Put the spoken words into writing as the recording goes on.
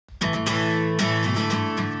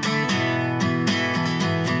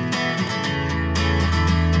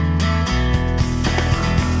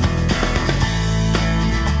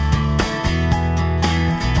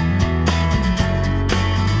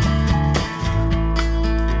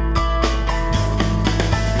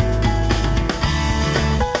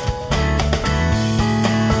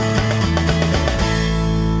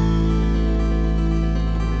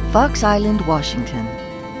Fox Island, Washington.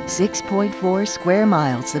 6.4 square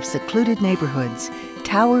miles of secluded neighborhoods,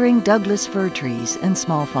 towering Douglas fir trees, and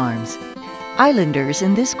small farms. Islanders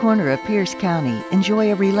in this corner of Pierce County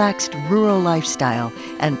enjoy a relaxed rural lifestyle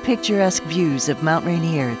and picturesque views of Mount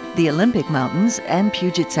Rainier, the Olympic Mountains, and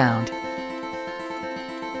Puget Sound.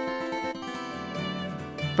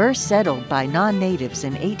 First settled by non-natives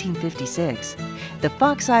in 1856, the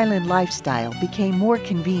Fox Island lifestyle became more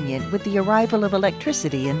convenient with the arrival of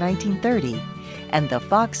electricity in 1930 and the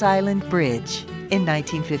Fox Island Bridge in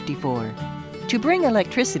 1954. To bring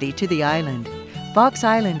electricity to the island, Fox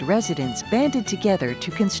Island residents banded together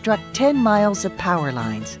to construct 10 miles of power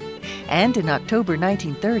lines. And in October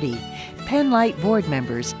 1930, Penlight board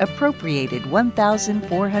members appropriated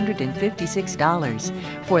 $1,456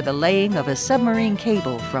 for the laying of a submarine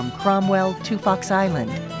cable from Cromwell to Fox Island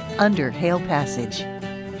under Hale Passage.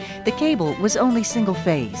 The cable was only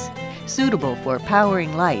single-phase, suitable for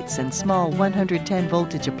powering lights and small 110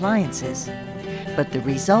 voltage appliances. But the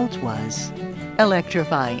result was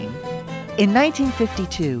electrifying. In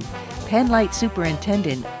 1952, Penlight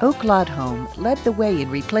Superintendent Oak Lodholm led the way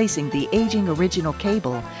in replacing the aging original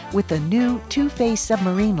cable with a new two-phase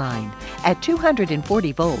submarine line. At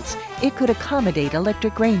 240 volts, it could accommodate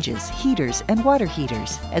electric ranges, heaters, and water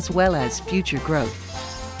heaters, as well as future growth.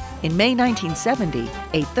 In May 1970,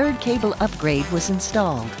 a third cable upgrade was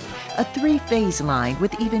installed, a three-phase line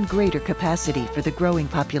with even greater capacity for the growing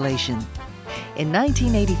population. In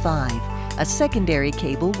 1985, a secondary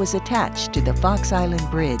cable was attached to the Fox Island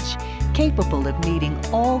Bridge, capable of meeting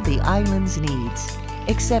all the island's needs,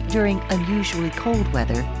 except during unusually cold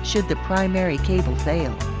weather should the primary cable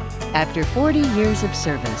fail. After 40 years of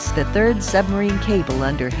service, the third submarine cable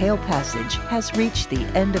under Hale Passage has reached the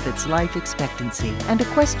end of its life expectancy, and a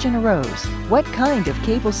question arose: what kind of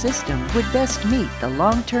cable system would best meet the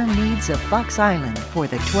long-term needs of Fox Island for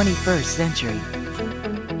the 21st century?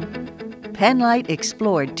 Penlight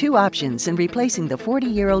explored two options in replacing the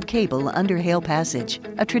 40-year-old cable under Hale Passage.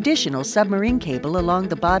 A traditional submarine cable along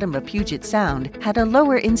the bottom of Puget Sound had a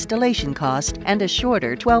lower installation cost and a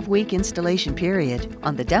shorter 12-week installation period.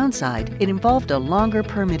 On the downside, it involved a longer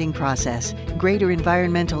permitting process, greater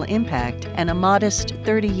environmental impact, and a modest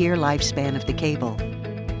 30-year lifespan of the cable.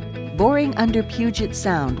 Boring under Puget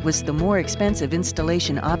Sound was the more expensive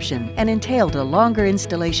installation option and entailed a longer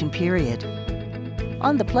installation period.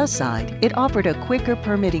 On the plus side, it offered a quicker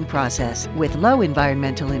permitting process with low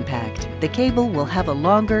environmental impact. The cable will have a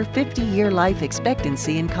longer 50-year life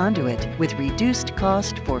expectancy in conduit, with reduced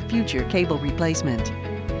cost for future cable replacement.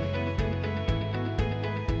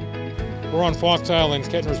 We're on Fox Island,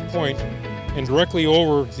 Kettner's Point, and directly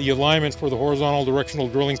over the alignment for the horizontal directional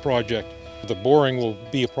drilling project. The boring will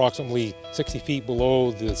be approximately 60 feet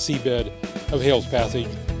below the seabed of Hale's Passage,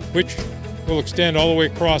 which will extend all the way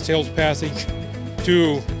across Hale's Passage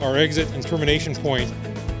to our exit and termination point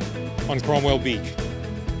on Cromwell Beach.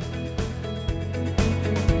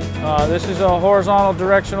 This is a horizontal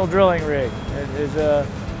directional drilling rig. It is a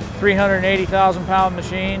 380,000-pound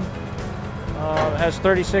machine. It has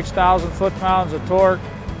 36,000 foot-pounds of torque,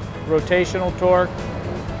 rotational torque,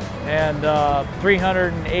 and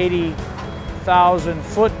 380,000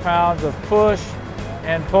 foot-pounds of push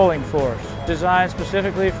and pulling force. Designed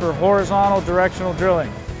specifically for horizontal directional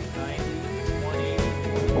drilling.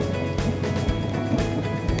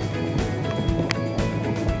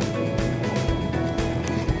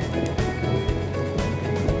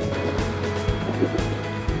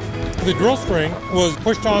 The drill string was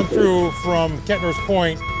pushed on through from Kettner's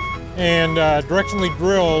Point and directionally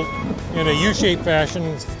drilled in a U-shaped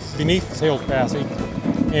fashion beneath Hale's Passage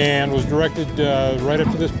and was directed right up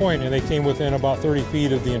to this point, and they came within about 30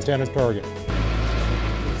 feet of the intended target.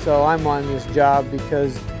 So I'm on this job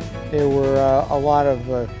because there were a lot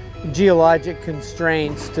of geologic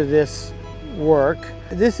constraints to this work.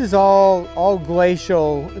 This is all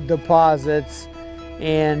glacial deposits,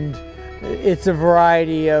 and it's a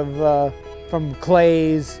variety of from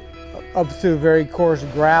clays up through very coarse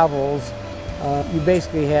gravels. You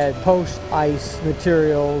basically had post-ice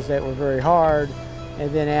materials that were very hard,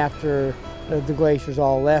 and then after the glaciers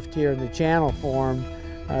all left here in the channel form,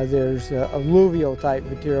 there's alluvial type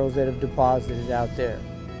materials that have deposited out there.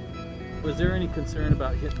 Was there any concern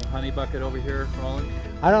about hitting the honey bucket over here, Roland?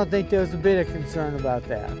 I don't think there was a bit of concern about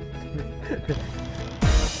that.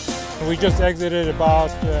 We just exited about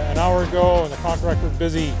an hour ago, and the contractor was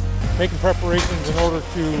busy making preparations in order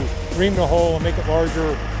to ream the hole and make it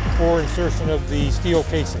larger for insertion of the steel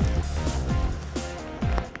casing.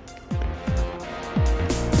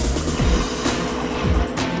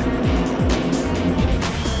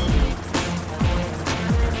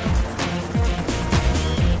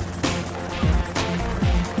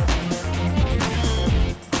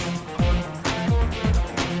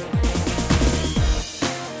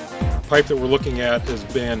 pipe that we're looking at has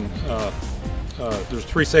been, there's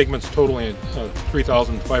 3 segments totaling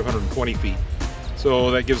 3,520 feet.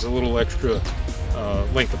 So that gives a little extra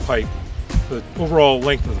length of pipe. The overall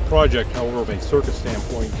length of the project, however, from a circuit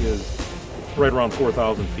standpoint, is right around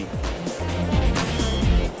 4,000 feet.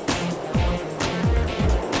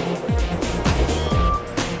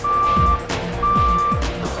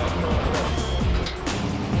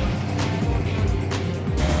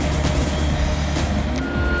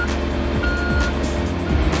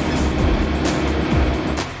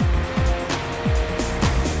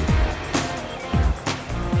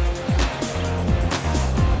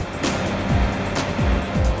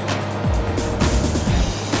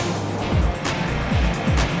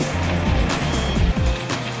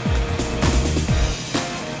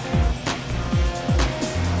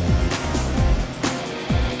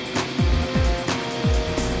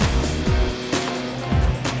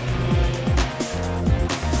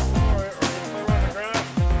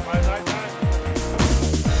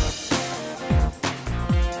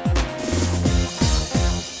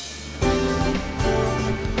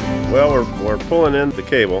 Well, we're pulling in the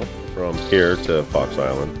cable from here to Fox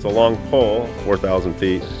Island. It's a long pole, 4,000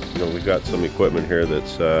 feet. You know, we've got some equipment here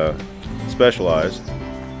that's specialized.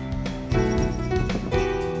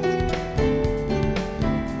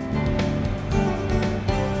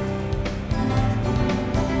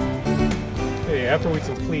 Okay, after we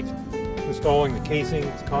complete installing the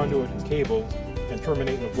casings, conduit, and cables, and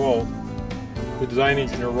terminating the vault, the design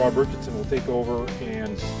engineer Rob Richardson will take over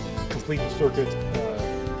and complete the circuit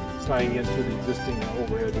tying into the existing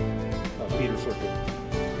overhead feeder circuit.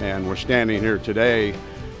 And we're standing here today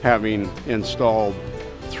having installed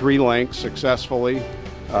 3 links successfully,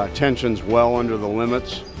 tensions well under the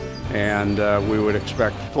limits, and we would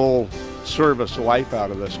expect full service life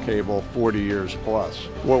out of this cable, 40 years plus.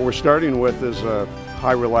 What we're starting with is a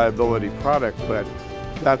high reliability product, but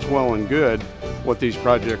that's well and good. What these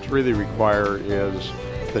projects really require is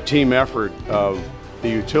the team effort of the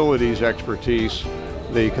utilities expertise,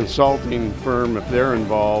 the consulting firm if they're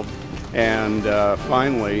involved, and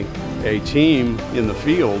finally a team in the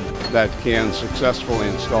field that can successfully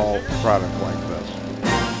install a product like this.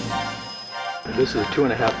 This is a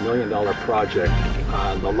 $2.5 million project,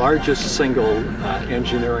 the largest single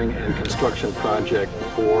engineering and construction project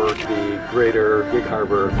for the greater Gig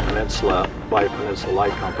Harbor Peninsula by Peninsula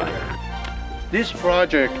Light Company. This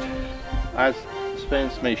project, as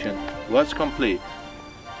Spence mentioned, was complete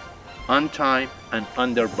on time and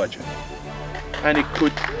under budget. And it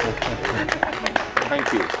could,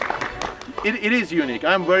 thank you. It is unique.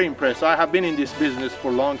 I'm very impressed. I have been in this business for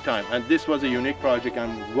a long time, and this was a unique project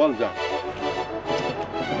and well done.